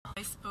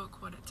Facebook,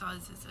 what it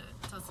does is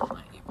it doesn't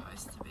let you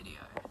post the video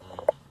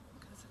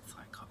because it's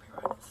like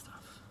copyright and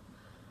stuff.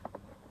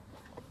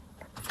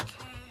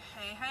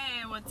 Okay,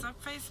 hey, what's up,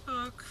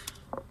 Facebook?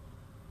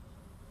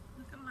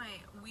 Look at my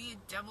weird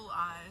devil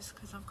eyes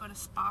because I've got a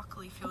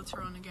sparkly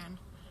filter on again.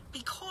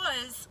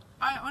 Because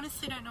I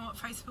honestly don't know what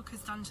Facebook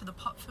has done to the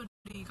pop filter,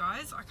 you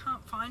guys. I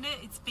can't find it.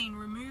 It's been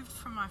removed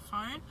from my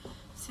phone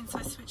since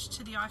I switched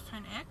to the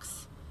iPhone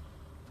X,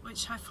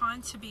 which I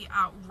find to be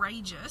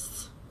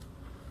outrageous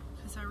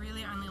because I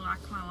really only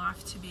like my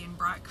life to be in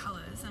bright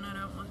colours and I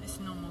don't want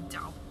this normal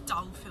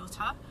dull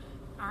filter.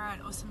 Alright,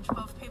 awesome,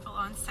 12 people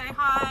on. Say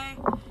hi.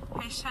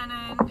 Hey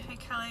Shannon. Hey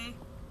Kelly.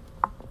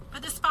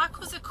 But the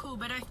sparkles are cool,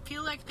 but I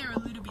feel like they're a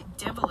little bit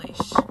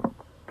devilish.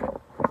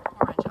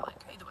 Or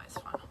angelic. Either way is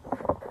fun.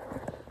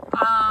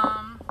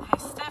 Hey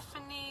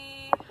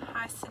Stephanie.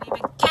 Hi Cindy.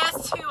 But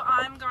guess who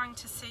I'm going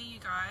to see, you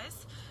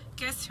guys?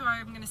 Guess who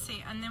I'm going to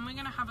see? And then we're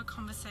going to have a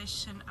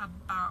conversation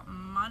about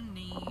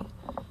money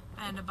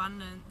and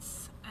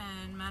abundance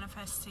and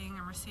manifesting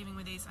and receiving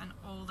with ease and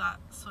all that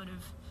sort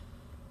of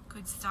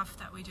good stuff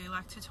that we do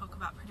like to talk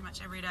about pretty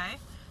much every day.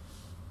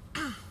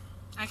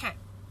 Okay.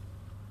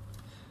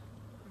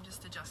 I'm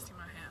just adjusting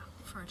my hair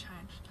for a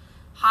change.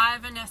 Hi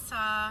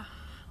Vanessa.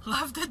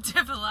 Love the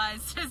devil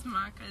eyes, says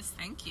Marcus.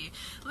 Thank you.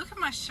 Look at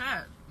my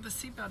shirt. The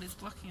seatbelt is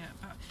blocking it,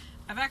 but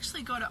I've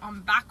actually got it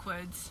on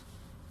backwards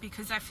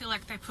because I feel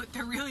like they put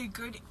the really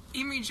good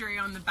imagery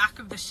on the back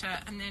of the shirt,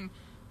 and then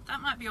that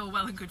might be all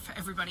well and good for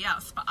everybody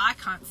else, but I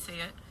can't see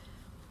it.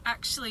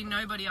 Actually,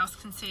 nobody else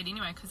can see it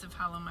anyway because of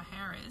how long my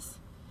hair is.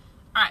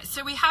 Alright,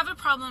 so we have a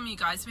problem, you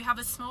guys. We have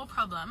a small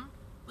problem.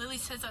 Lily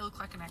says I look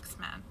like an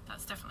X-Man.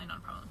 That's definitely not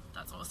a problem.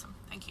 That's awesome.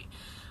 Thank you.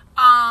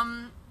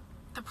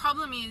 The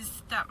problem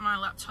is that my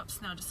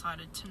laptop's now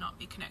decided to not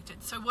be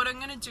connected. So what I'm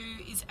going to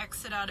do is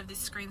exit out of this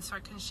screen so I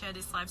can share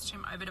this live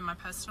stream over to my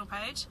personal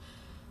page.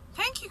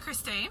 Thank you,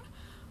 Christine.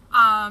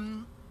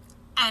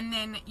 And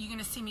then you're going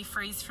to see me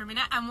freeze for a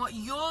minute. And what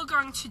you're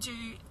going to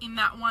do in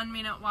that 1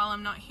 minute while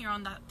I'm not here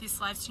on this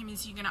live stream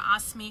is you're going to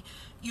ask me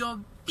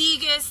your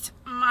biggest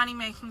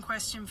money-making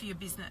question for your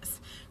business.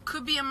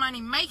 Could be a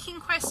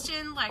money-making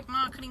question like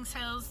marketing,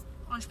 sales,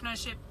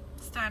 entrepreneurship,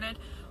 standard,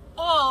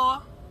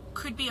 or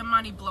could be a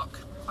money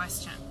block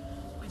question,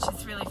 which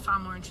is really far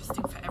more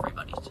interesting for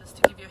everybody, just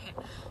to give you a hint.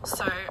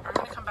 So I'm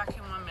going to come back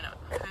in 1 minute.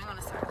 Hang on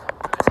a sec. I'm going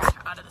to take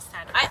it out of the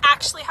stand. I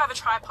actually have a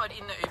tripod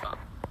in the Uber.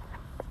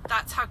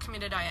 That's how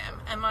committed I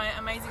am. And my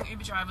amazing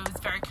Uber driver was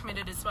very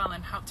committed as well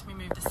and helped me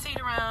move the seat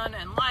around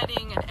and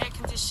lighting and air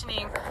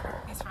conditioning.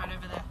 He's right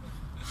over there.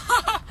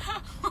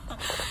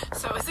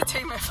 So it was a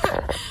team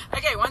effort.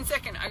 Okay, 1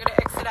 second. I got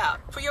to exit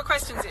out. Put your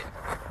questions in.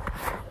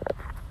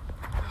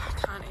 I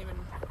can't even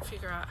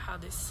figure out how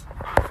this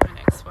iPhone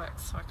X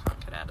works, so I can't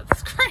get out of the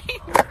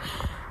screen.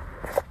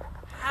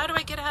 How do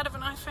I get out of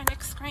an iPhone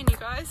X screen, you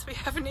guys? We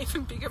have an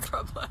even bigger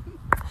problem.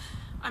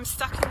 I'm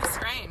stuck in the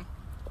screen.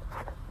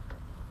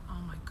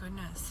 Oh my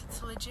goodness,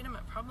 it's a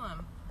legitimate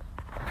problem.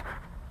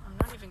 I'm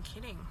not even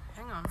kidding.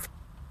 Hang on.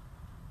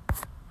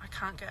 I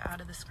can't get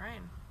out of the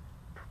screen.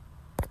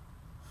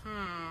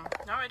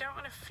 No, I don't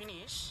want to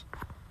finish.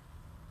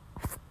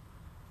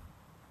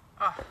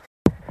 Oh.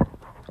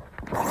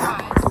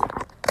 Guys,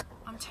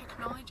 I'm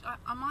technology.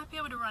 I might be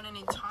able to run an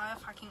entire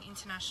fucking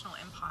international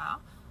empire,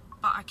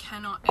 but I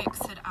cannot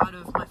exit out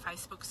of my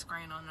Facebook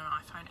screen on an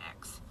iPhone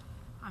X.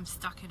 I'm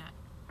stuck in it.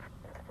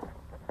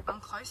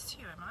 I'm close to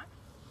you, am I?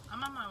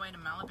 I'm on my way to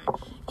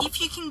Malibu. If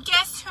you can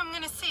guess who I'm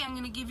going to see, I'm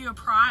going to give you a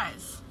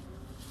prize.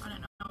 I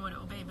don't know what it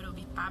will be, but it'll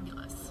be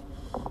fabulous.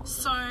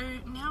 So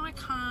now I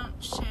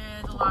can't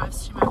share the live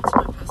stream over to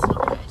my personal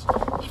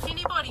page. If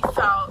anybody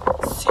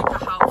felt super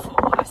helpful,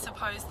 I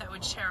suppose they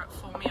would share it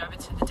for me over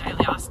to the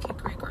Daily Ask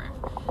Hickory group.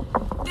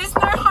 There's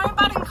no home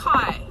button,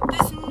 Kai.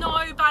 There's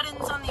no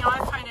buttons on the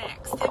iPhone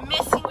X. They're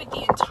messing with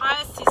the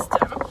entire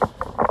system.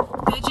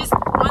 They're just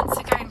once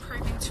again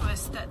proving to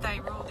us that they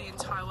rule the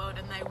entire world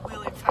and they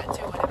will in fact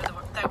do whatever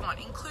they want,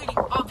 including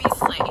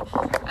obviously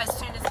as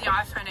soon as the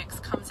iPhone X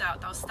comes out,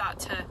 they'll start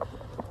to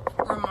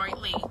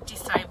remotely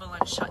disable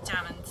and shut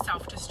down and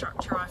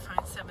self-destruct your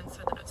iPhone 7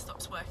 so that it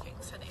stops working,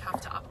 so that you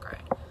have to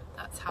upgrade.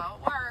 That's how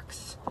it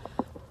works.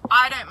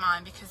 I don't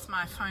mind because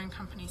my phone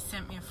company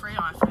sent me a free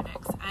iPhone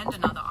X and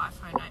another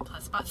iPhone 8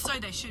 Plus, but so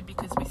they should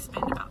because we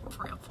spend about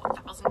 $3,000 or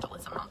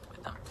 $4,000 a month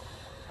with them.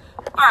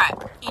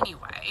 Alright,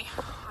 anyway,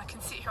 I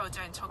can sit here all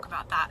day and talk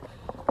about that.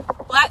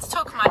 Let's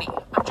talk money.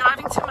 I'm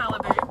driving to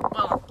Malibu.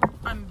 Well,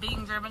 I'm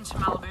being driven to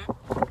Malibu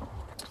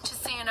to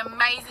see an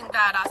amazing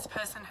badass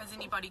person. Has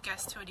anybody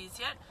guessed who it is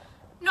yet?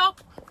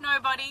 Nope,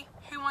 nobody.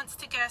 Who wants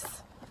to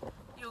guess?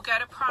 You'll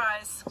get a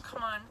prize.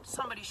 Come on,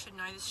 somebody should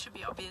know. This should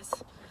be obvious.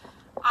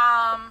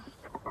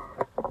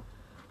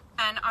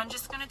 And I'm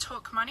just going to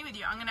talk money with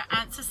you. I'm going to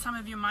answer some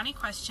of your money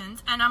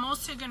questions, and I'm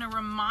also going to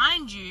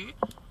remind you,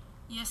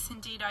 yes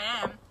indeed I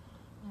am,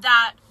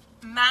 that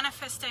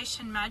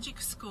Manifestation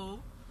Magic School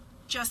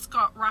just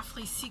got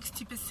roughly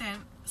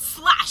 60%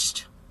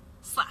 slashed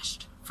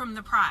from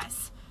the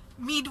price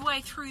midway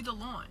through the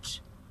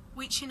launch.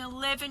 which in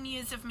 11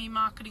 years of me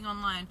marketing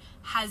online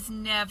has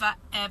never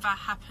ever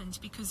happened.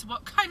 Because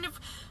what kind of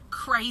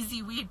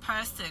crazy weird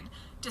person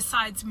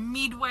decides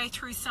midway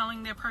through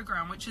selling their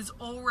program, which is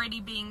already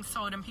being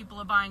sold and people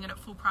are buying it at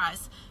full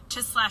price,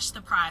 to slash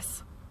the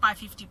price by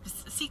 50%,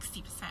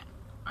 60%,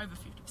 over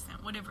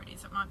 50%, whatever it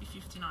is. It might be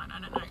 59, I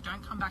don't know.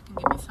 Don't come back and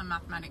give me some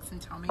mathematics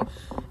and tell me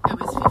it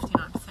was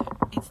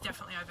 59%. It's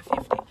definitely over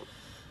 50.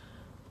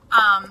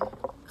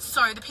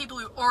 So the people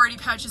who already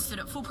purchased it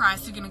at full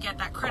price are going to get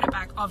that credit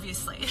back,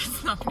 obviously.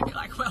 It's not going to be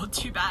like, well,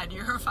 too bad,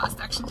 you're a fast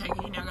action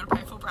taker, you're now going to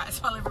pay full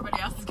price while everybody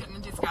else is getting a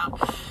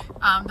discount.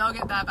 They'll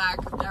get that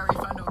back, their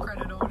refund or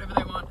credit or whatever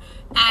they want.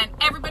 And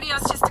everybody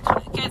else just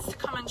gets to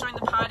come and join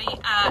the party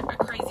at a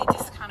crazy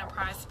discounted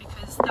price,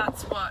 because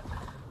that's what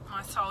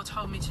my soul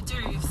told me to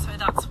do. So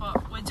that's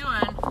what we're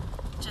doing,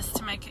 just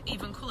to make it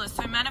even cooler.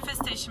 So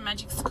Manifestation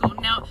Magic School.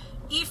 Now,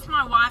 if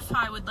my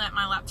Wi-Fi would let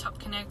my laptop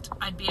connect,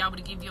 I'd be able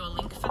to give you a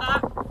link for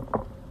that.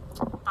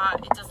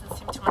 But it doesn't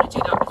seem to want to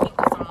do that, I think,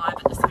 because I'm live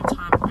at the same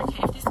time.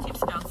 Okay, if this keeps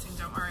bouncing,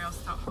 don't worry, I'll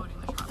start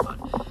holding the tripod.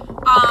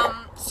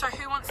 So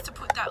who wants to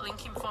put that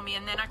link in for me,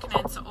 and then I can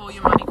answer all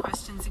your money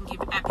questions and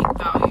give epic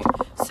value.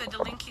 So the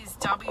link is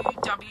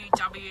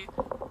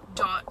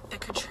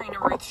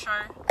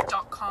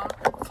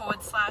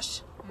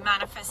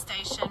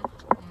www.thekatrinaruthshow.com/manifestation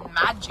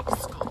magic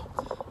school.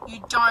 You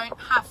don't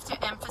have to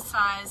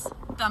emphasize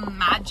the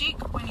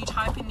magic when you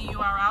type in the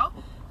URL,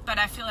 but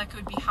I feel like it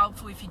would be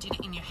helpful if you did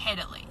it in your head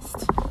at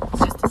least.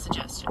 It's just a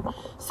suggestion.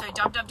 So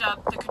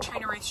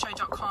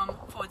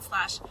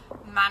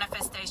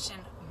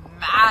www.thekatrinaruthshow.com/manifestation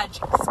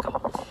magic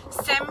school.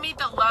 Send me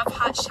the love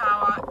heart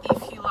shower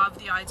if you love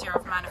the idea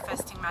of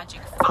manifesting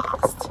magic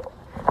fast.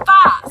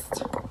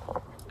 Fast!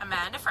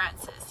 Amanda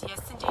Francis.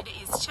 Yes, indeed, it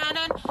is.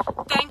 Shannon,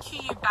 thank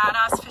you, you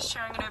badass, for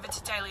sharing it over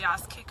to Daily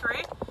Ask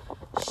Kickaroo.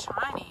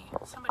 Shiny.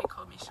 Somebody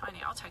called me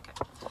shiny. I'll take it.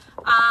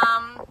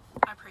 I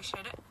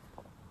appreciate it.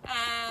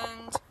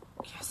 And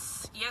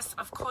yes,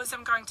 of course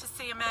I'm going to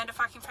see Amanda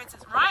fucking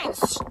Francis. Ryan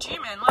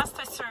Stewman, last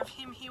I saw of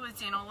him, he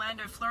was in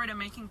Orlando, Florida,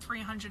 making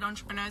 300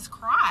 entrepreneurs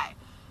cry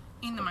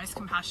in the most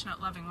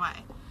compassionate, loving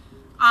way.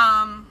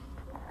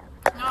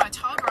 No, I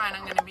told Ryan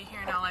I'm going to be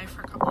here in LA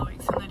for a couple of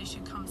weeks and that he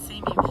should come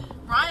see me.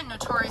 Ryan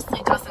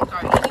notoriously doesn't go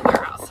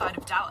anywhere outside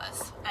of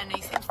Dallas, and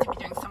he seems to be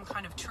doing some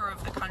kind of tour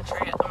of the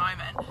country at the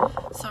moment,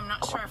 so I'm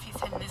not sure if he's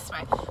heading this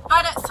way.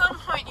 But at some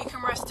point, you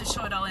can rest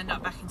assured I'll end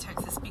up back in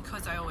Texas,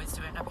 because I always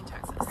do end up in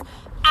Texas.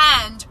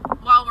 And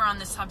while we're on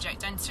this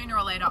subject, and sooner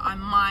or later I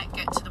might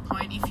get to the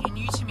point, if you're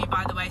new to me,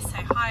 by the way,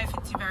 say hi if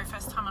it's your very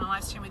first time on a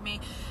live stream with me.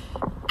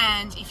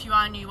 And if you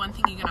are new, one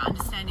thing you're going to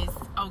understand is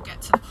I'll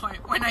get to the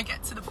point when I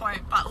get to the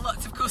point, but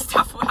lots of cool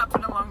stuff will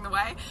happen along the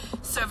way.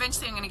 So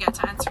eventually I'm going to get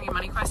to answering your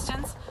money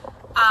questions.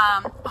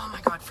 Oh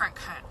my God, Frank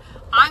Kern.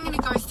 I'm going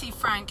to go see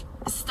Frank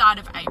start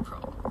of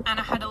April. And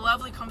I had a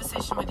lovely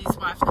conversation with his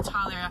wife,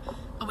 Natalia,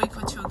 a week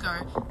or two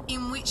ago,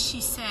 in which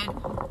she said,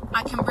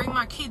 I can bring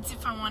my kids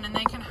if I want, and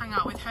they can hang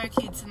out with her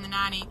kids and the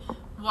nanny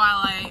while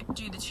I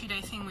do the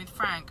 2-day thing with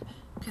Frank,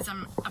 because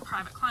I'm a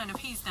private client of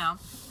his now.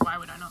 Why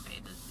would I not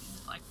be? The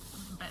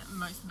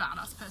most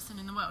badass person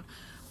in the world,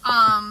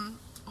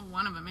 or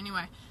one of them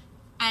anyway.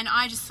 And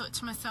I just thought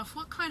to myself,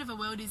 what kind of a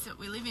world is it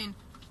we live in,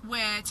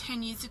 where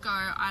 10 years ago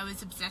I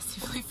was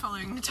obsessively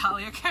following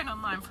Natalia Kern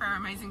online for her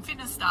amazing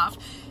fitness stuff,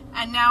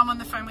 and now I'm on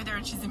the phone with her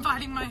and she's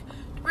inviting me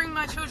to bring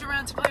my children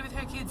around to play with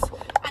her kids.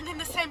 And then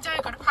the same day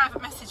I got a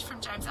private message from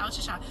James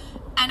Altucher.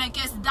 And I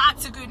guess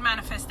that's a good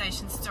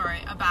manifestation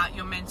story about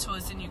your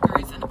mentors and your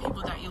gurus and the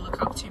people that you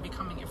look up to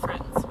becoming your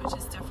friends, which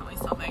is definitely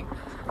something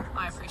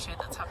I appreciate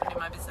that's happened in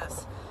my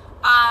business.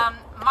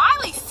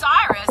 Miley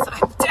Cyrus,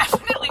 I'm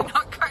definitely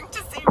not going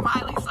to see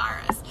Miley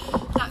Cyrus.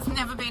 That's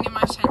never been in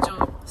my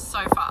schedule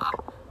so far.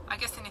 I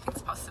guess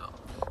anything's possible.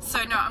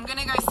 So no, I'm going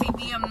to go see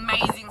the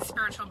amazing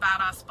spiritual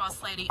badass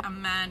boss lady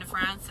Amanda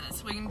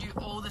Francis. We're going to do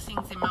all the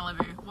things in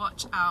Malibu.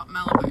 Watch out,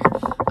 Malibu.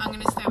 I'm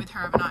going to stay with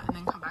her overnight and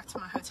then come back to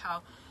my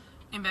hotel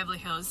in Beverly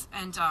Hills,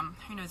 and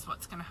who knows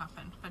what's going to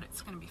happen, but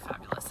it's going to be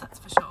fabulous, that's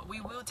for sure.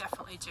 We will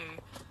definitely do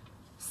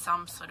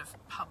some sort of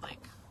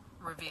public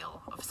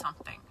reveal of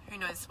something. Who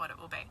knows what it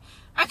will be.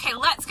 Okay,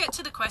 let's get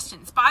to the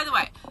questions. By the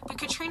way, the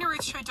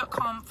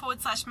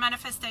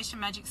katrinaruthshow.com/manifestation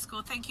magic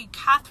school. Thank you,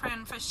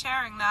 Catherine, for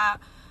sharing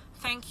that.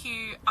 Thank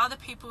you, other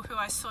people who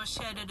I saw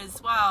shared it as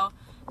well.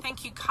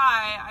 Thank you,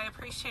 Kai. I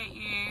appreciate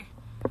you.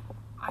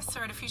 I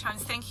saw it a few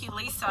times. Thank you,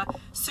 Lisa.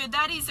 So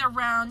that is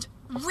around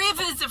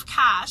rivers of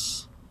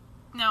cash.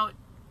 Now,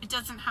 it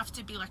doesn't have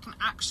to be like an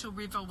actual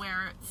river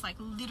where it's like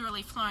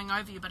literally flowing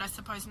over you, but I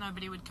suppose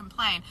nobody would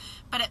complain.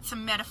 But it's a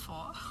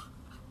metaphor. I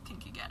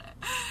think you get it.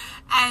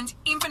 And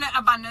infinite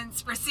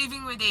abundance,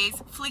 receiving with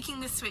ease, flicking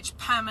the switch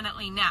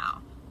permanently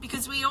now.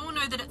 Because we all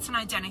know that it's an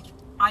identity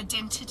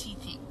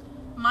thing.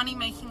 Money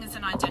making is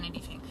an identity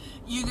thing.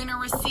 You're going to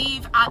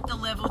receive at the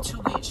level to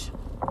which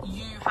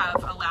you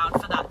have allowed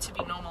for that to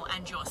be normal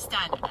and your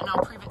standard. And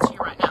I'll prove it to you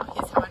right now.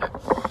 Here's how I know.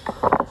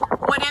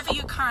 Whatever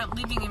your current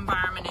living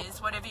environment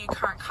is, whatever your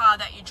current car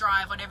that you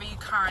drive, whatever your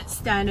current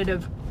standard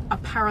of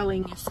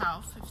appareling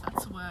yourself, if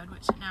that's a word,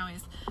 which it now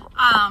is,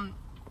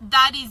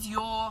 that is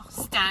your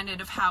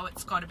standard of how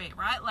it's got to be,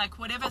 right? Like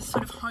whatever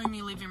sort of home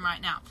you live in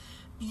right now,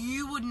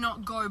 you would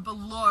not go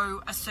below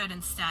a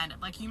certain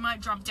standard. Like you might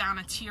drop down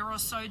a tier or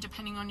so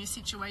depending on your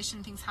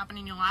situation, things happen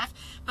in your life,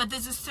 but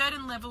there's a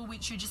certain level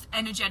which you're just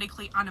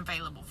energetically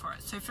unavailable for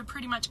it. So for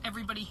pretty much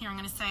everybody here, I'm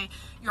going to say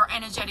you're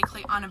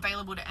energetically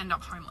unavailable to end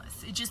up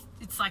homeless.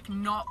 It's like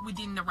not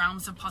within the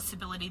realms of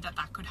possibility that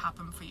could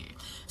happen for you.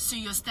 So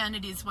your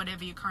standard is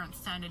whatever your current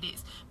standard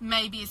is.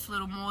 Maybe it's a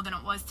little more than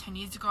it was 10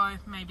 years ago,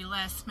 maybe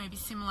less, maybe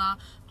similar,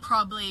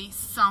 probably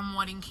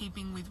somewhat in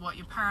keeping with what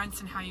your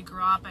parents and how you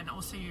grew up and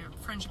also your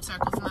friendship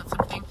circles and that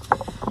sort of thing.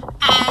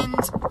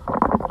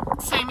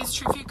 And same is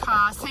true for your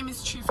car, same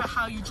is true for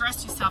how you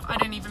dress yourself. I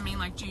don't even mean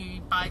like do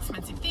you buy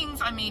expensive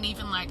things. I mean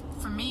even like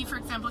for me, for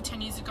example,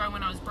 10 years ago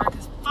when I was broke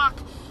as fuck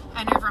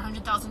and over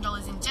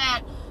 $100,000 in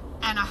debt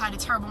and I had a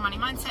terrible money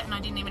mindset and I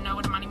didn't even know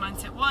what a money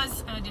mindset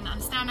was and I didn't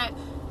understand it.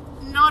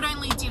 Not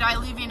only did I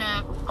live in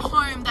a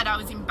home that I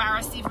was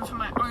embarrassed even for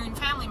my own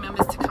family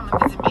members to come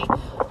and visit me,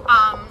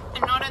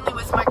 and not only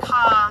was my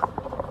car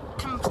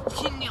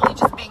continually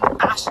just being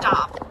bashed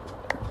up,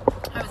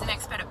 I was an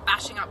expert at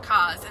bashing up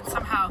cars, and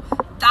somehow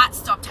that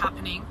stopped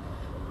happening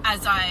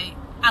as I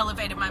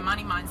elevated my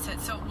money mindset.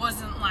 So it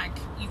wasn't like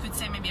you could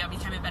say maybe I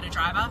became a better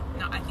driver.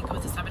 No, I think it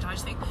was a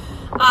sabotage thing.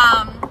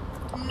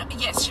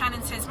 Yes,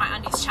 Shannon says my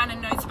undies.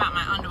 Shannon knows about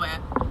my underwear.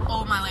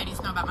 All my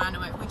ladies know about my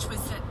underwear, which was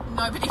that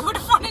nobody would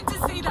have wanted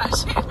to see that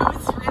shit. It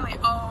was really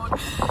old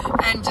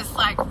and just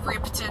like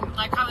ripped, and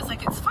like I was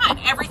like, it's fine.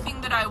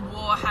 Everything that I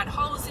wore had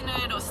holes in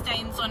it or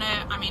stains on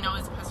it. I mean, I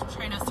was a personal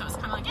trainer, so it was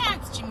kind of like, yeah,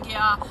 it's gym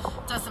gear,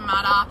 doesn't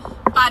matter.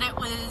 But it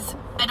was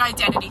an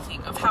identity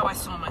thing of how I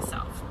saw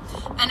myself.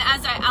 And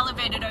as I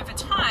elevated over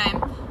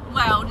time,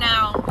 well,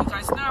 now you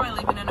guys know I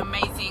live in an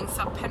amazing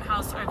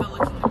sub-penthouse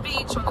overlooking the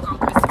beach on the Gold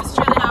Coast of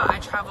Australia. I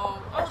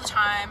travel all the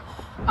time,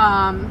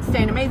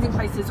 stay in amazing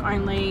places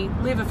only,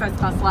 live a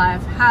first-class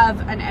life,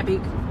 have an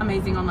epic,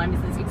 amazing online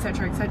business,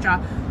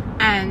 etc.,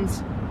 and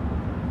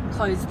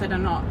clothes that are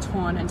not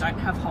torn and don't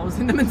have holes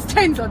in them and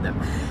stains on them,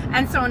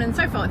 and so on and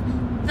so forth.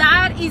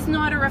 That is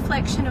not a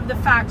reflection of the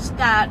fact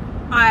that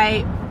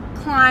I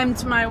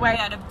climbed my way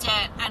out of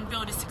debt and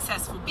built a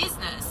successful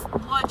business.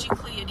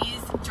 Logically it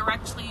is,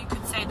 directly you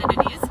could say that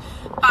it is,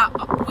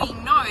 but we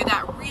know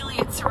that really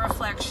it's a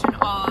reflection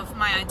of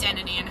my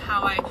identity and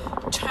how I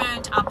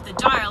turned up the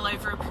dial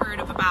over a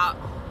period of about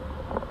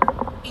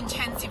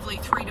intensively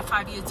 3 to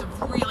 5 years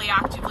of really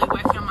actively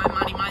working on my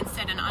money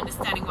mindset and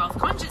understanding wealth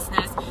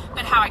consciousness,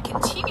 but how I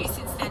continue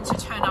since then to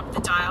turn up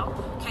the dial.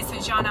 Okay, so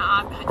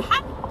Jana,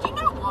 you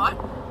know what?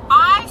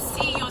 I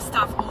see your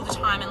stuff all the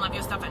time and love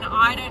your stuff, and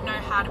I don't know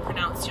how to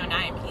pronounce your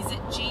name. Is it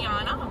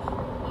Gianna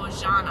or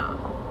Jana?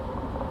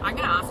 I'm going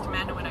to ask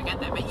Amanda when I get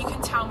there, but you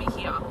can tell me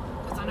here,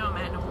 because I know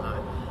Amanda will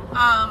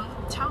know.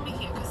 Tell me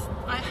here, because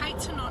I hate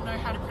to not know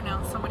how to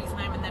pronounce somebody's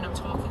name and then I'm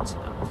talking to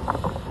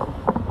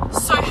them.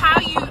 So how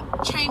you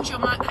change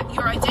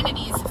your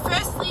identity is,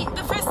 firstly,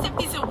 the first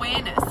step is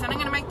awareness, and I'm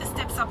going to make the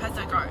steps up as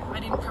I go. I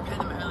didn't prepare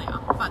them earlier,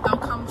 but they'll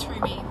come through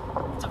me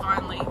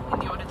divinely in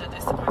the order that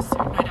they're supposed to,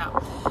 no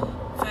doubt.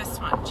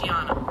 First one,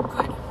 Gianna.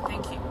 Good,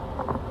 thank you.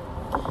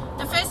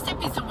 The first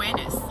step is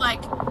awareness.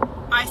 Like,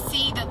 I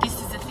see that this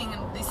is a thing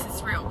and this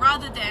is real.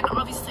 Rather than,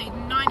 obviously,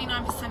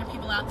 99% of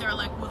people out there are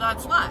like, well,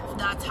 that's life.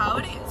 That's how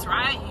it is,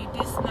 right? You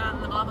this and that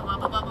and blah, blah, blah,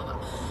 blah, blah, blah, blah.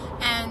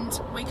 And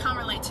we can't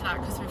relate to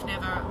that because we've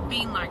never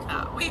been like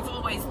that. We've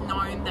always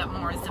known that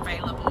more is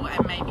available,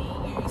 and maybe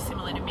you,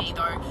 similar to me,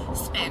 though,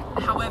 spent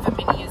however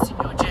many years in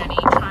your journey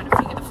trying to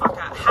figure the fuck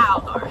out how,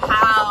 though.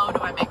 How do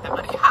I make that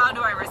money? How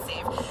do I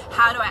receive?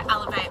 How do I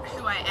elevate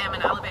who I am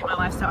and elevate my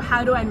lifestyle?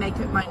 How do I make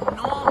it my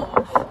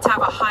normal to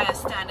have a higher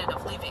standard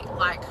of living?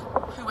 Like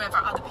whoever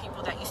other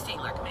people that you see,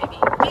 like maybe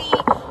me,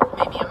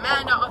 maybe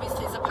Amanda,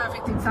 obviously is a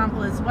perfect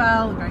example as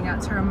well, going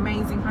out to her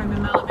amazing home in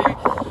Malibu,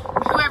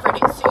 whoever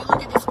it is. So you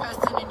look at this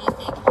person and you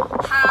think,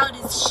 how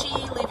does she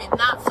live in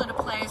that sort of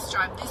place,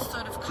 drive this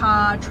sort of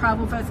car,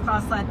 travel first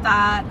class like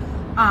that,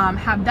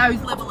 have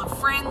those level of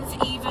friends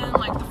even,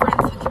 like the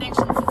friends and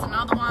connections is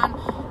another one,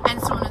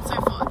 and so on and so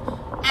forth.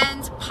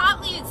 And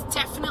partly it's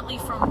definitely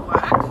from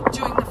work,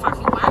 doing the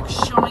fucking work,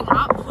 showing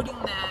up, putting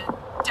the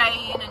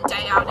day in and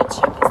day out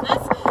into your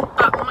business,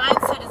 but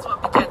mindset is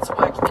what begets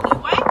work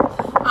anyway,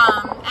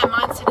 and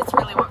mindset is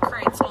really what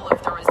creates all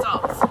of the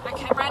results.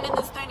 Okay, Brandon,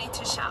 there's no need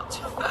to shout,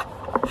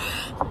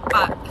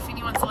 but if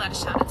anyone's allowed to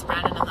shout, it's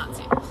Brandon, and that's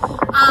it.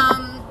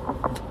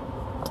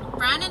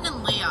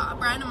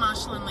 Brandon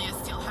Marshall and Leah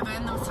Steele have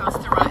earned themselves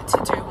the right to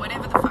do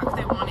whatever the fuck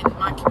they want in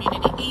my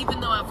community, even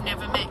though I've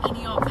never met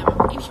any of them.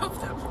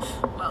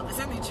 Well, there's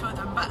only 2 of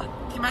them, but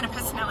the amount of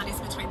personalities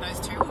between those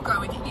 2 will go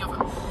with any of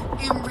them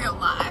in real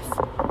life.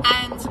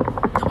 And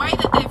the way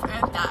that they've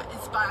earned that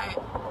is by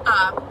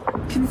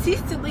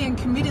consistently and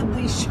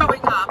committedly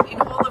showing up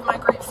in all of my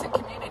groups and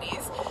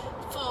communities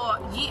for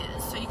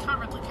years. So you can't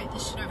replicate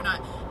this shit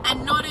overnight.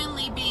 And not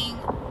only being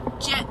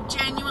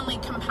genuinely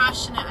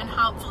compassionate and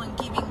helpful and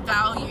giving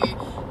value,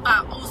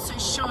 but also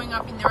showing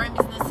up in their own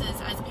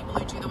businesses as people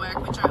who do the work,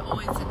 which I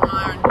always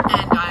admire.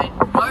 And I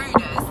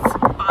notice,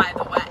 by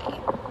the way,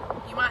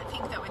 you might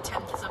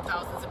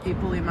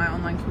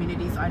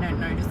communities. I don't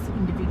notice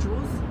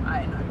individuals.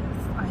 I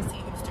see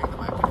who's doing the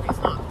work and who's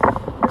not.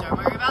 Don't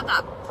worry about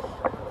that.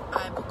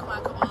 I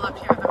bookmark it all up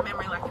here. I have a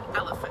memory like an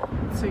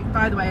elephant. So,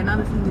 by the way,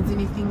 another thing is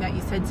anything that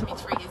you said to me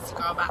 3 years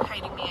ago about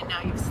hating me and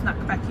now you've snuck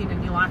back in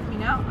and you like me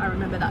now, I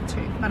remember that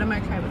too. But I'm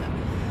okay with it.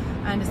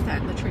 I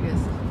understand the triggers.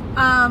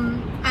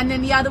 And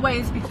then the other way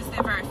is because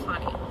they're very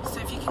funny. So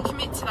if you can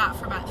commit to that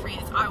for about 3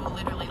 years, I will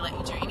literally let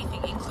you do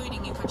anything,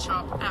 including you could show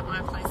up at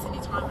my place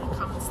anytime and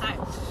come and stay.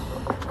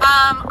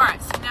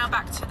 Alright, so now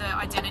back to the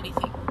identity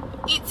thing.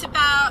 It's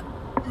about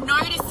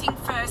noticing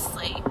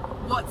firstly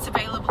what's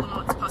available and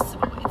what's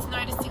possible. It's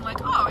noticing like,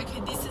 oh, okay,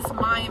 this is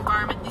my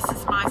environment, this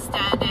is my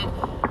standard,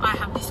 I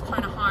have this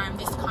kind of home,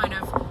 this kind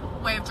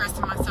of way of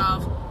dressing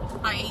myself,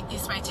 I eat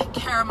this way, take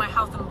care of my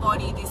health and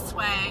body this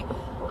way,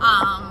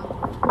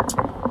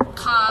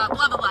 car,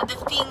 blah blah blah, the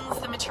things,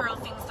 the material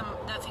things,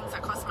 the things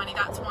that cost money,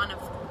 that's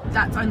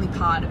only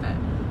part of it.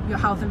 Your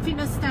health and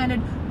fitness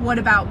standard. What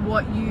about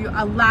what you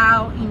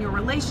allow in your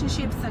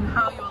relationships and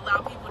how you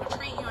allow people to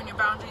treat you and your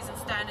boundaries and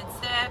standards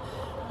there?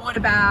 What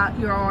about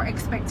your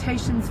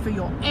expectations for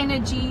your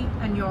energy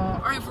and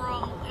your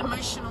overall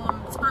emotional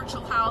and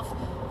spiritual health?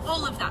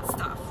 All of that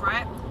stuff,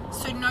 right?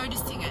 So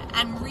noticing it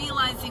and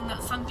realizing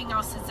that something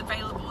else is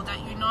available, that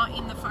you're not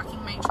in the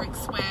fucking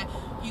matrix where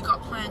you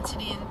got planted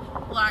in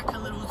like a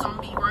little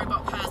zombie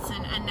robot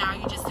person and now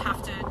you just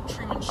have to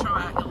trim and show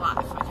out your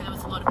life. Okay, there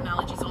was a lot of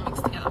analogies all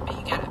mixed together, but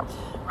you get it,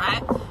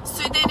 right?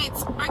 So then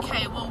it's,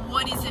 okay, well,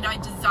 what is it I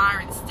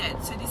desire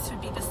instead? So this would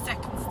be the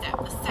second step.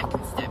 The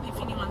second step, if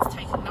anyone's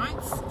taking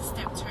notes,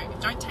 step 2.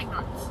 Don't take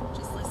notes,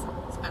 just listen,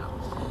 it's better.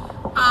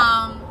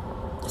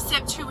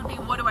 Step 2 would be,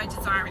 what do I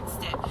desire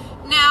instead?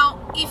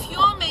 Now, if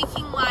you're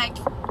making like,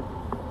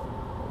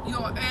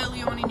 you're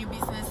early on in your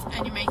business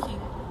and you're making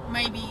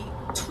maybe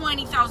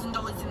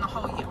 $20,000 in the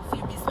whole year for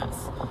your business,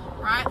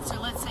 right? So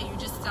let's say you're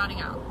just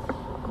starting out.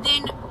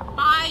 Then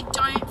I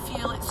don't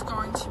feel it's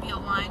going to be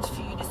aligned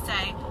for you to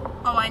say,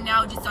 oh, I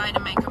now desire to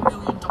make $1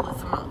 million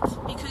a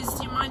month,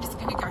 because your mind is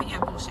going to go, yeah,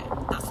 bullshit,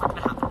 that's not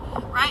going to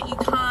happen, right? You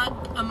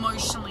can't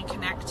emotionally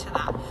connect to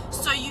that.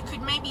 So you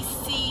could maybe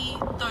see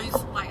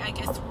those, like, I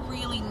guess,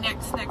 really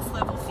next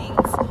level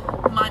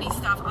things, money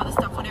stuff, other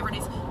stuff, whatever it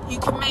is. You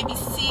can maybe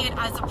see it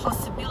as a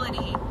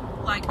possibility,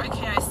 like,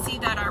 okay, I see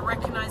that, I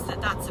recognize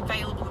that that's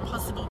available and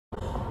possible.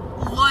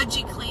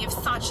 Logically, if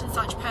such and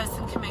such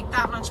person can make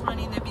that much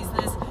money in their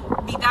business,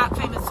 be that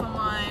famous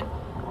online,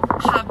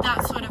 have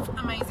that sort of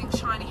amazing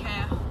shiny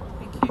hair,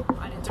 thank you,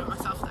 I didn't do it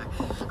myself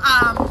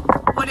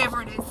though,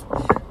 whatever it is,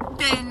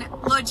 then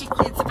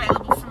logically it's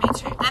available for me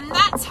too. And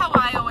that's how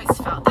I always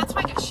felt. That's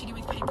why I get shitty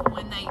with people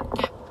when they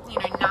get,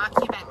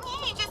 narky about,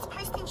 yeah, you're just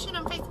posting shit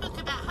on Facebook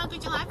about how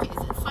good your life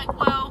is. It's like,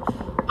 well,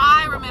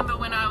 I remember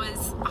when I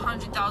was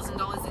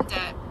 $100,000 in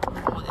debt,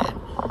 more than,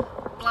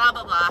 blah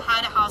blah blah,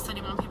 had a house I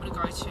didn't want people to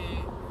go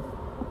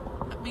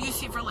to,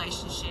 abusive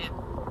relationship,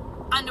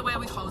 underwear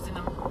with holes in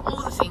them,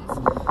 all the things.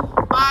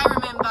 I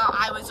remember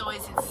I was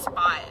always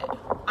inspired.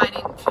 I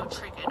didn't feel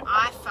triggered.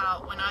 I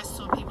felt when I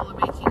saw people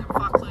making a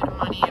fuckload of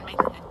money and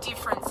making a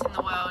difference in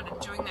the world and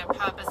doing their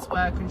purpose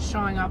work and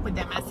showing up with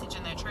their message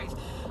and their truth,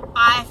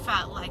 I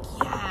felt like,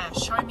 yeah,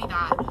 show me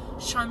that.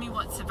 Show me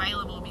what's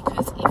available,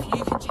 because if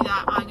you can do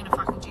that, I'm going to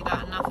fucking do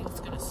that and nothing's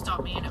going to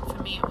stop me. And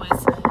for me, it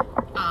was,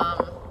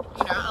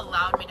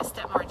 allowed me to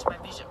step more into my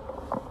vision.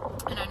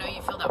 And I know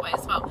you feel that way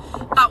as well.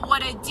 But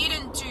what I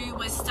didn't do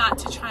was start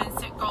to try and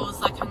set goals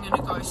like I'm going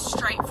to go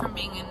straight from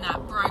being in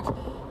that broke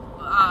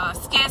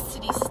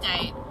scarcity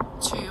state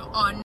to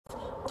on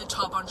the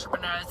top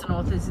entrepreneurs and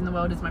authors in the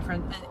world as my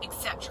friend,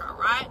 etc.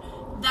 Right?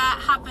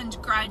 That happened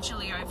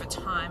gradually over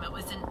time. It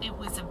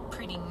was a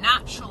pretty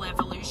natural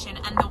evolution,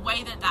 and the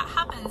way that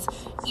happens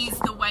is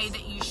the way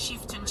that you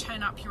shift and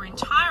turn up your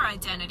entire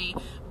identity,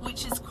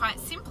 which is quite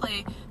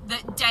simply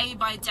that day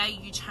by day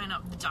you turn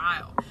up the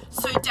dial.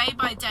 So day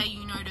by day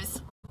you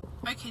notice,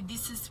 okay,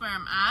 this is where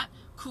I'm at,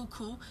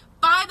 cool.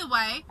 By the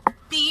way,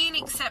 be in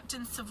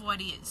acceptance of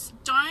what is.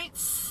 Don't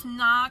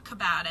snark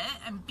about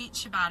it and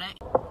bitch about it.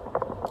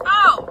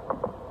 Oh,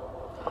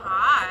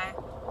 hi.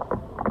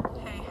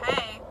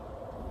 Hey.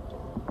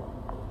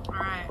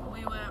 Alright,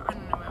 we were, I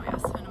don't know where we are,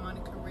 Santa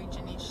Monica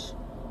region-ish,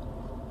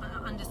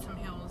 under some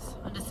hills,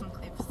 under some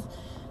cliffs.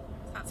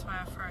 That's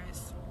why I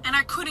froze. And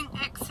I couldn't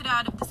exit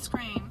out of the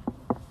screen.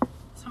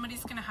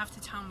 Somebody's going to have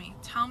to tell me.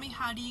 Tell me,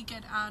 how do you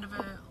get out of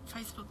a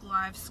Facebook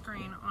Live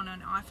screen on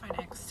an iPhone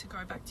X to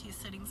go back to your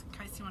settings in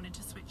case you wanted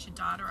to switch your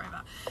data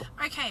over?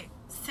 Okay,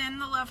 send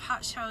the love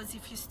heart showers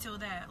if you're still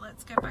there.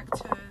 Let's get back.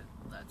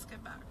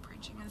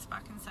 Preaching is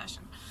back in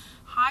session.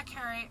 Hi,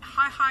 Carrie.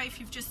 Hi, if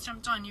you've just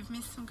jumped on. You've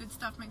missed some good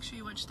stuff. Make sure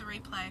you watch the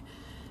replay.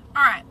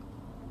 Alright.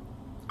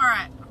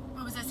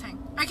 What was I saying?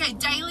 Okay,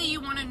 daily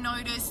you want to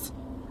notice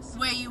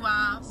where you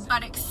are,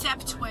 but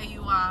accept where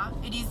you are.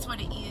 It is what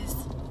it is.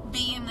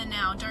 Be in the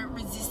now. Don't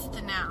resist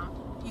the now.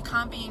 You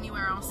can't be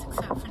anywhere else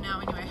except for now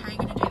anyway. How are you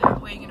going to do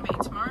that? Where are you going to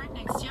be tomorrow,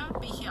 next year?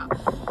 Be here.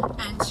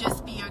 And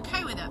just be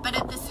okay with it. But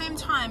at the same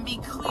time, be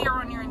clear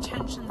on your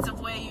intentions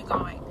of where you're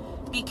going.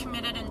 Be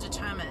committed and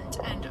determined.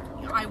 And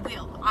I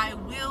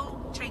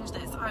will change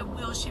this. I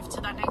will shift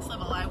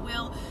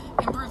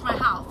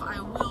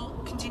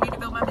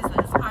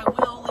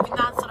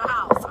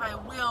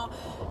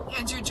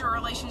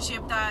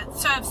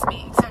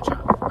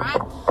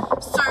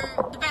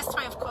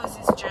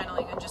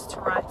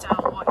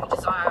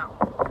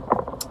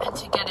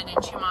get it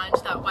into your mind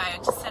that way,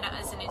 or to set it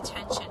as an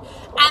intention.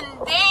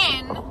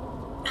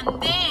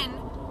 And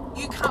then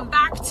you come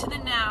back to the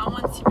now.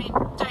 Once you've been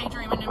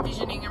daydreaming and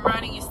visioning and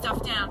writing your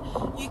stuff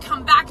down, you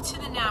come back to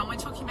the now. We're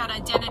talking about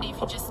identity,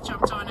 if you just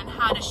jumped on, and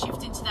how to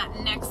shift into that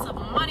next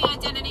level. Money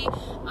identity,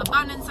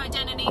 abundance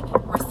identity,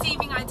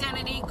 receiving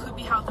identity. Could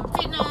be health and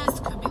fitness,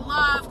 could be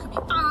love, could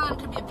be fun,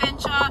 could be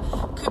adventure,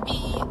 could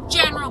be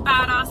general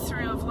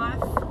badassery of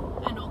life,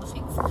 and all the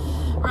things,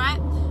 right?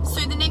 So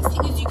the next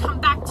thing is you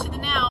come back to the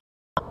now.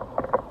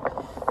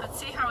 Let's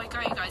see how we go,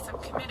 you guys. I'm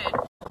committed.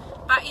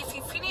 But if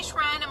you finish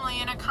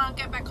randomly and I can't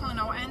get back on,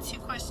 I'll answer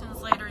your questions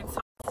later. It's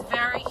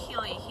very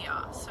hilly here,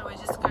 so we're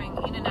just going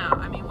in and out.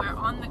 I mean, we're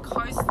on the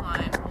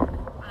coastline.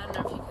 I don't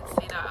know if you can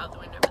see that out the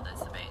window, but there's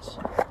the beach.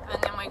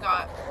 And then we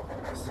got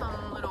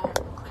some little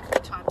cliffy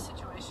type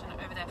situation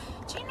over there.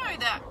 Do you know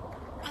that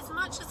as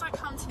much as I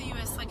come to the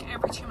US like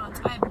every 2 months,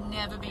 I've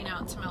never been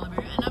out to Malibu,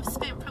 and I've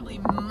spent probably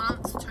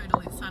months total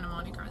in Santa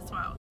Monica as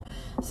well.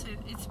 So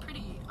it's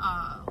pretty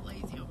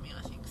lazy of me,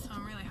 I think. So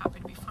I'm really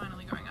happy to be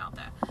finally going out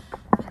there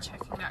and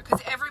checking it out,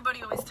 because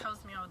everybody always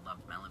tells me I would love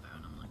Malibu,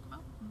 and I'm like,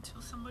 well,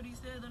 until somebody's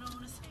there that I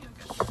want to see, I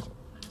guess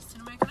I just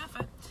didn't make an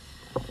effort.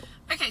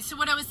 Okay, so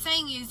what I was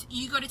saying is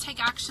you got to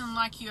take action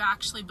like you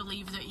actually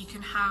believe that you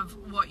can have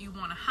what you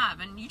want to have,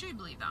 and you do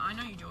believe that. I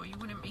know you do, or you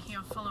wouldn't be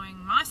here following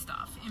my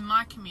stuff in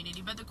my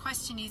community. But the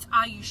question is,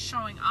 are you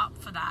showing up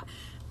for that?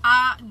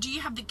 Do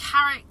you have the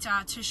character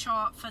to show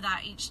up for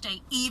that each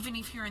day, even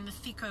if you're in the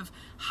thick of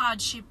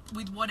hardship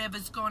with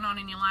whatever's going on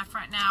in your life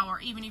right now, or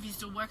even if you're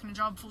still working a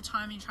job full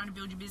time and you're trying to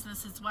build your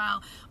business as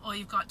well, or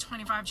you've got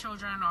 25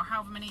 children or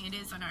however many it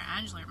is. I know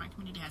Angela in my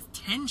community has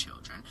 10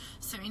 children,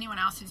 so anyone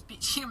else who's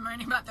bitching and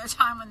moaning about their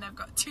time when they've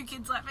got 2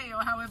 kids like me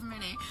or however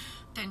many,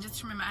 then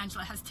just remember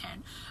Angela has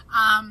 10.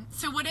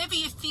 So whatever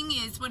your thing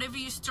is, whatever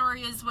your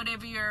story is,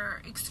 whatever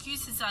your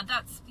excuses are,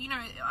 that's, you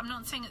know, I'm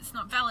not saying it's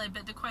not valid,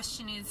 but the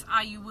question is,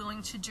 are you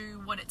willing to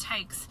do what it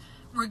takes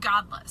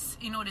regardless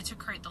in order to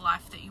create the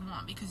life that you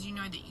want? Because you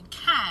know that you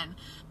can,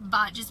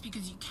 but just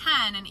because you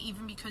can, and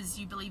even because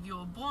you believe you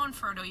were born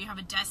for it, or you have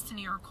a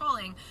destiny or a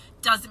calling,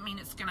 doesn't mean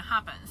it's going to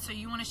happen. So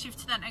you want to shift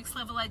to that next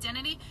level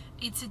identity.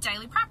 It's a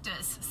daily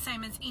practice,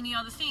 same as any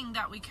other thing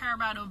that we care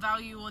about or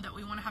value, or that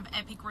we want to have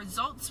epic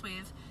results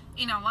with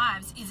in our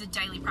lives, is a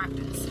daily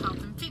practice.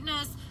 Health and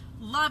fitness,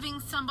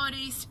 loving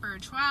somebody,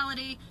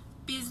 spirituality,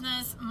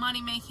 business, money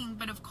making,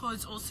 but of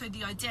course also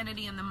the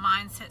identity and the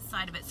mindset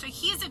side of it. So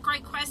here's a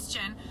great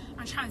question.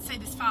 I'm trying to say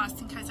this fast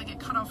in case I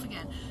get cut off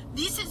again.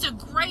 This is a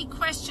great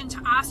question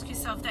to ask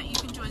yourself that you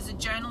can do as a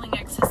journaling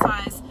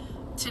exercise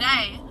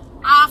today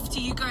after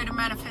you go to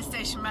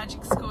Manifestation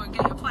Magic School and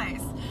get your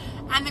place.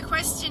 And the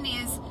question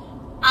is,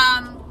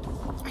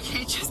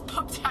 okay, it just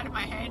popped out of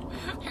my head.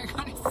 Hang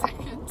on a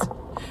second.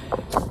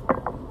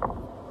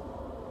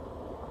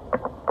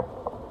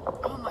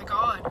 Oh my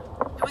God.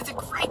 It was a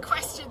great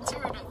question too,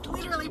 and it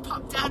literally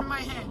popped out of my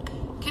head.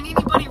 Can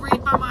anybody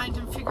read my mind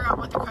and figure out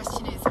what the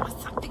question is? It was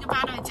something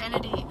about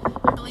identity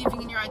and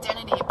believing in your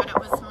identity, but it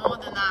was more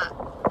than that.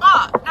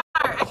 Oh, no,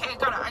 okay,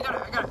 I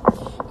got it.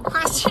 The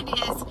question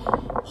is,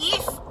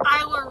 if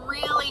I were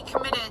really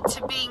committed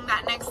to being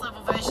that next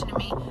level version of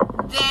me,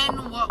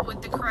 then what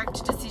would the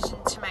correct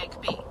decision to make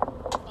be?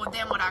 Or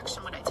then what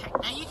action would I take?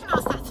 Now you can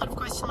ask that sort of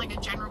question like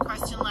a general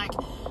question, like,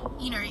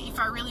 you know, if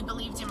I really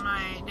believed in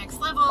my next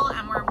level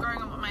and where I'm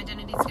going and what my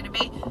identity is going to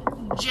be,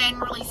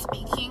 generally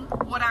speaking,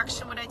 what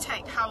action would I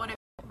take? How would it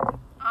be? Oh,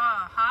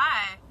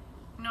 hi.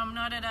 No, I'm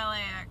not at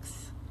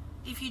LAX.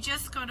 If you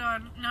just got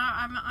on, no,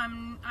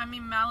 I'm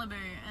in Malibu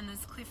and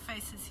there's cliff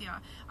faces here.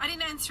 I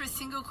didn't answer a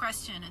single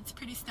question. It's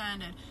pretty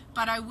standard,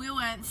 but I will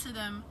answer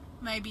them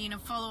maybe in a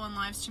follow-on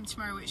live stream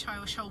tomorrow, which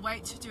I shall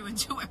wait to do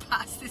until we're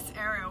past this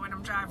area when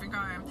I'm driving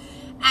home.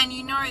 And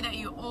you know that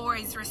you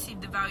always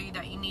receive the value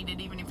that you needed,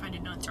 even if I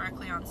did not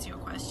directly answer your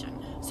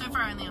question. So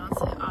far I only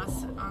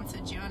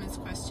answered Gianna's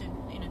question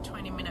in a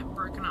 20-minute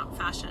broken up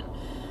fashion.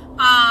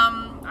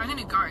 I'm going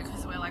to go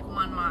because we're like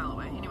 1 mile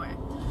away. Anyway,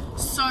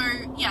 so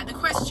yeah, the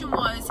question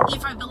was,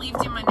 if I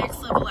believed in my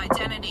next level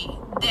identity,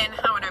 then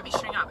how would I be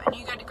showing up? And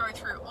you got to go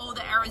through all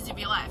the errors of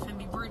your life and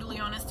be brutally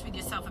honest with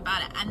yourself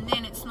about it. And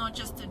then it's not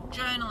just a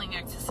journaling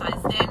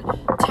exercise. Then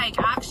take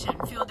action,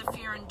 feel the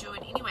fear and do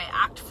it anyway.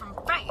 Act from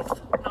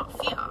faith, not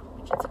fear,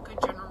 which is a good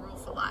general rule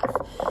for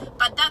life.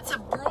 But that's a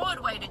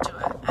broad way to do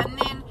it. And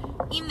then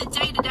in the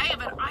day-to-day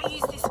of it, I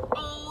use this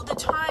all the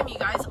time, you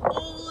guys,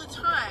 all the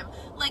time.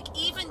 Like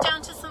even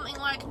down to something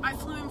like, I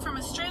flew in from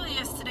Australia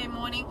yesterday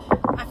morning.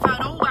 I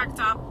felt all whacked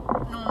up,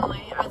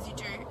 normally, as you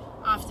do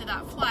after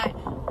that flight.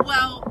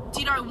 Well,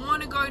 did I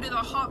want to go to the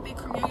hot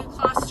Bikram yoga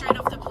class straight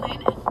off the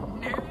plane?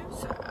 No,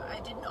 so I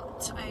did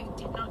not. I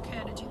did not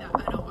care to do that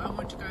at all. I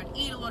wanted to go and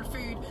eat a lot of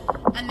food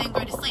and then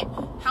go to sleep.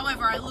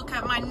 However, I look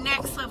at my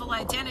next level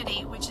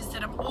identity, which is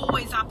that I'm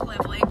always up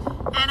leveling,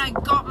 and I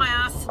got my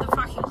ass to the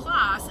fucking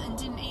class and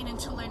didn't eat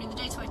until later in the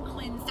day, so I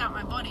cleansed out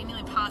my body,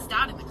 nearly passed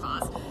out in the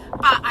class.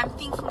 But I'm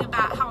thinking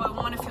about how I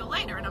want to feel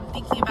later, and I'm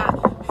thinking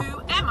about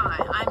who am I?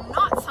 I'm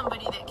not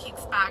somebody that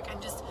kicks back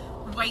and just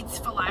waits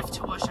for life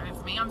to wash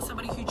over me. I'm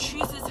somebody who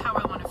chooses how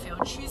I want to feel,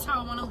 choose how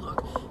how I want to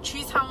look,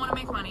 choose how I want to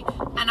make money,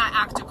 and I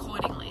act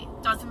accordingly.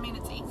 Doesn't mean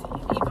it's easy.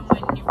 Even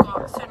when you've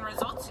got certain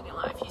results in your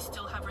life, you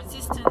still have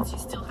resistance, you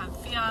still have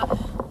fear,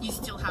 you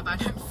still have I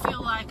don't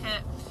feel like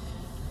it.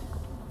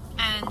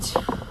 And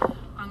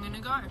I'm going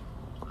to go.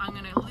 I'm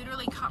going to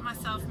literally cut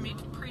myself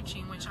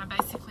mid-preaching, which I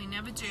basically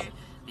never do,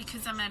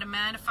 because I'm at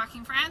Amanda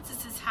fucking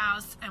Francis's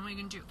house and we're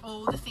going to do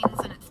all the things,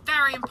 and it's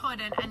very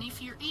important. And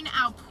if you're in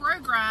our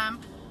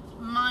program,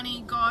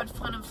 Money, God,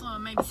 Fun and Flow,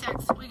 and Maybe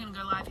Sex, we're going to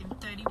go live in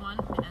 31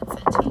 minutes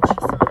and teach you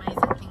some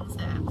amazing things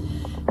there.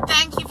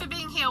 Thank you for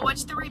being here.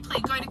 Watch the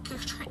replay. Go to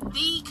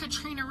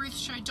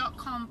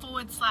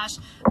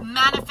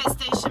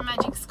thekatrinaruthshow.com/manifestation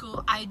magic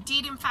school. I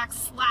did in fact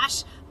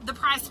slash the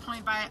price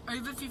point by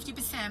over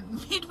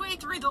 50% midway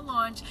through the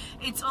launch.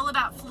 It's all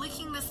about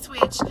flicking the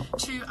switch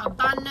to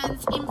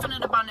abundance,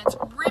 infinite abundance,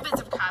 rivers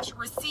of cash,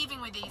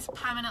 receiving with ease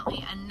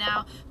permanently. And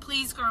now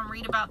please go and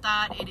read about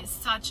that. It is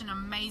such an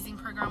amazing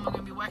program. We're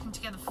going to be working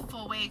together for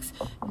 4 weeks,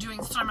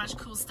 doing so much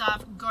cool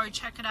stuff. Go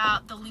check it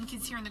out. The link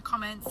is here in the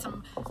comments.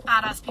 Some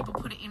badass people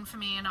put it in for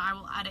me and I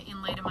will add it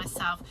in later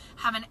myself.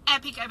 Have an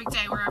epic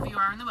day wherever you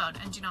are in the world,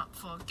 and do not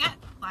forget,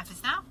 life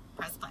is now.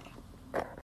 Press play.